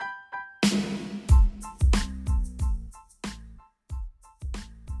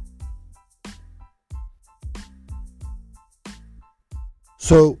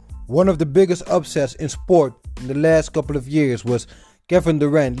So, one of the biggest upsets in sport in the last couple of years was Kevin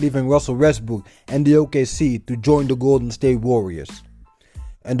Durant leaving Russell Westbrook and the OKC to join the Golden State Warriors.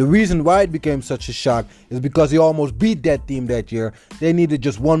 And the reason why it became such a shock is because he almost beat that team that year. They needed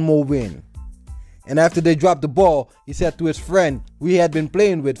just one more win. And after they dropped the ball, he said to his friend who he had been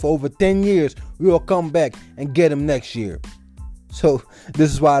playing with for over 10 years, we will come back and get him next year. So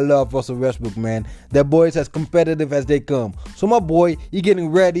this is why I love Russell Westbrook, man. That boy is as competitive as they come. So my boy, he getting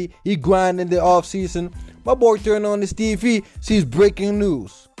ready, he grinding the offseason. My boy turned on his TV, sees breaking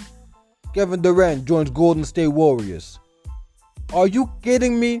news. Kevin Durant joins Golden State Warriors. Are you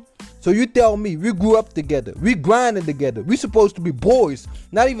kidding me? So you tell me we grew up together, we grinded together, we supposed to be boys.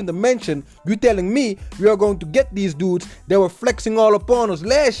 Not even to mention, you telling me we are going to get these dudes that were flexing all upon us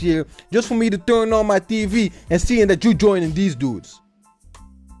last year just for me to turn on my TV and seeing that you joining these dudes.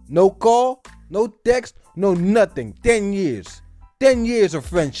 No call, no text, no nothing. 10 years. 10 years of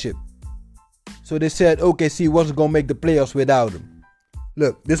friendship. So they said OKC wasn't going to make the playoffs without him.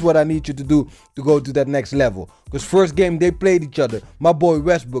 Look, this is what I need you to do to go to that next level. Because first game they played each other, my boy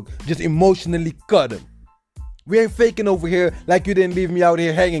Westbrook just emotionally cut him. We ain't faking over here like you didn't leave me out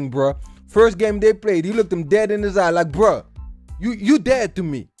here hanging, bruh. First game they played, he looked him dead in his eye like, bruh, you dead to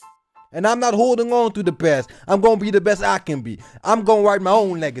me. And I'm not holding on to the past. I'm going to be the best I can be. I'm going to write my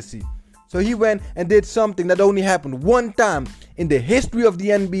own legacy. So he went and did something that only happened one time in the history of the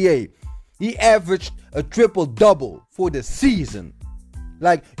NBA. He averaged a triple-double for the season.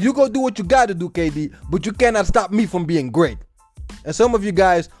 Like, you go do what you gotta do, KD, but you cannot stop me from being great. And some of you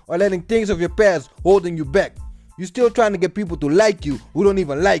guys are letting things of your past holding you back. You're still trying to get people to like you who don't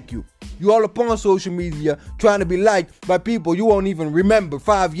even like you. You all up on social media trying to be liked by people you won't even remember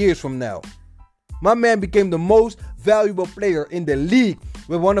 5 years from now. My man became the most valuable player in the league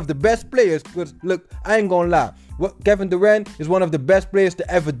with one of the best players. Because, look, I ain't gonna lie. Kevin Durant is one of the best players to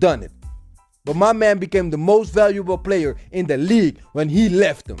ever done it. But my man became the most valuable player in the league when he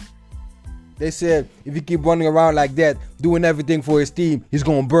left them. They said if he keep running around like that, doing everything for his team, he's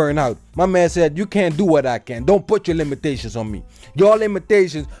going to burn out. My man said, you can't do what I can. Don't put your limitations on me. Your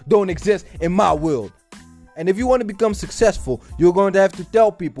limitations don't exist in my world. And if you want to become successful, you're going to have to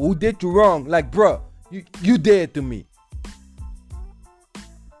tell people who did you wrong, like, bruh, you dead to me.